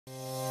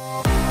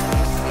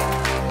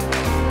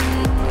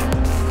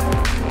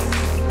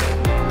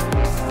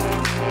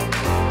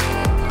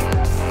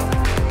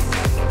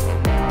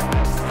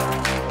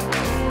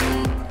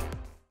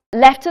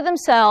left to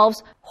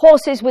themselves,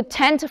 horses would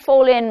tend to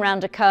fall in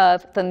round a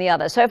curve than the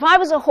other. So if I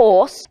was a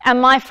horse and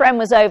my friend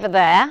was over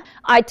there,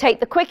 I'd take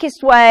the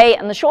quickest way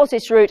and the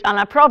shortest route, and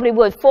I probably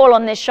would fall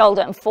on this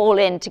shoulder and fall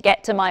in to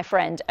get to my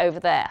friend over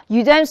there.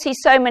 You don't see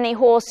so many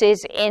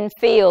horses in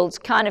fields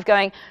kind of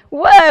going,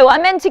 whoa, I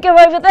meant to go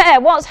over there,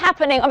 what's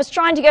happening? I was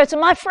trying to go to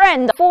my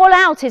friend. Fall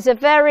out is a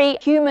very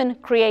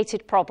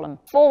human-created problem.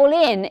 Fall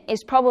in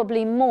is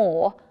probably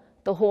more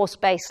the horse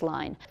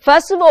baseline.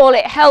 First of all,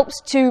 it helps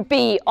to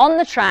be on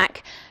the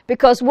track,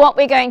 because what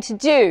we're going to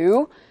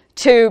do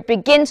to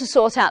begin to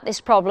sort out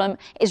this problem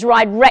is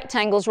ride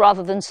rectangles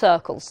rather than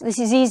circles. This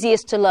is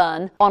easiest to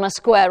learn on a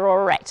square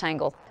or a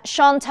rectangle.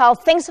 Chantal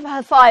thinks of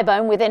her thigh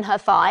bone within her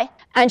thigh,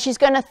 and she's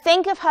going to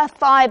think of her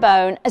thigh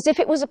bone as if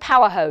it was a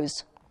power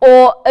hose,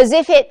 or as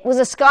if it was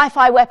a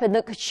sci-fi weapon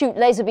that could shoot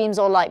laser beams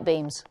or light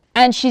beams.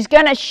 And she's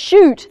going to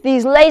shoot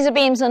these laser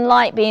beams and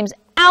light beams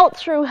out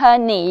through her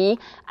knee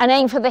and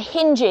aim for the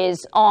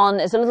hinges on,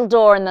 there's a little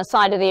door in the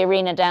side of the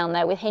arena down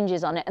there with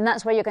hinges on it, and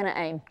that's where you're going to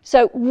aim.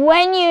 So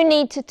when you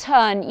need to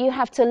turn, you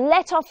have to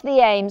let off the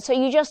aim, so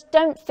you just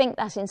don't think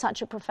that in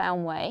such a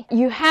profound way.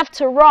 You have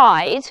to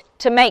ride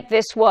to make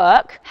this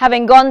work.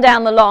 Having gone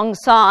down the long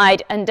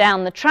side and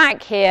down the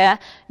track here,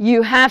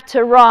 you have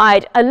to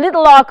ride a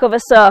little arc of a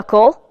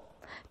circle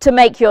to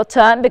make your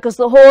turn, because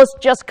the horse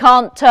just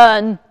can't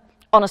turn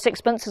on a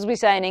sixpence, as we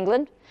say in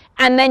England.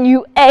 And then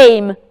you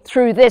aim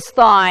through this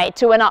thigh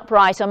to an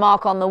upright, a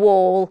mark on the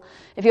wall.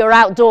 If you're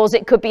outdoors,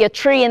 it could be a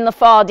tree in the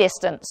far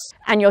distance.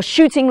 And you're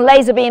shooting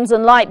laser beams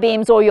and light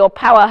beams or your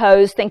power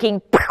hose,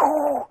 thinking,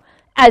 pow,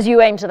 as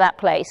you aim to that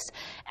place.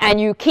 And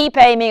you keep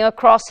aiming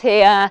across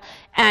here,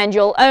 and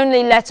you'll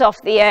only let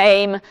off the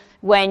aim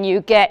when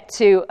you get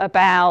to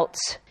about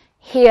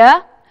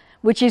here,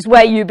 which is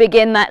where you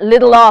begin that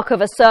little arc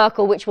of a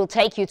circle, which will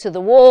take you to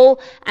the wall.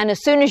 And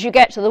as soon as you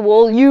get to the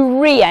wall,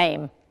 you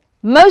re-aim.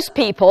 Most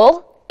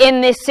people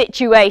in this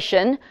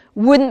situation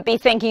wouldn't be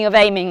thinking of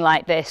aiming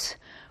like this.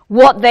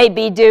 What they'd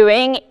be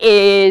doing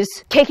is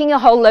kicking a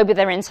whole load with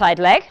their inside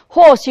leg.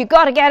 Horse, you've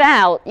got to get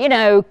out. You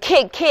know,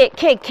 kick, kick,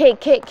 kick, kick,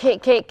 kick,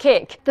 kick, kick,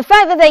 kick. The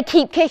fact that they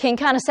keep kicking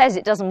kind of says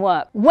it doesn't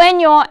work. When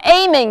you're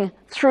aiming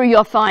through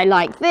your thigh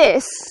like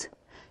this,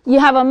 you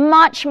have a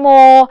much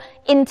more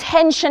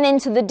intention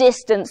into the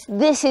distance,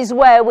 this is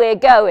where we're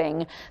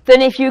going,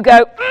 than if you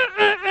go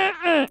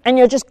and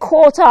you're just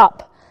caught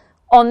up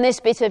on this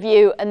bit of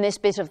you and this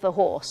bit of the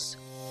horse.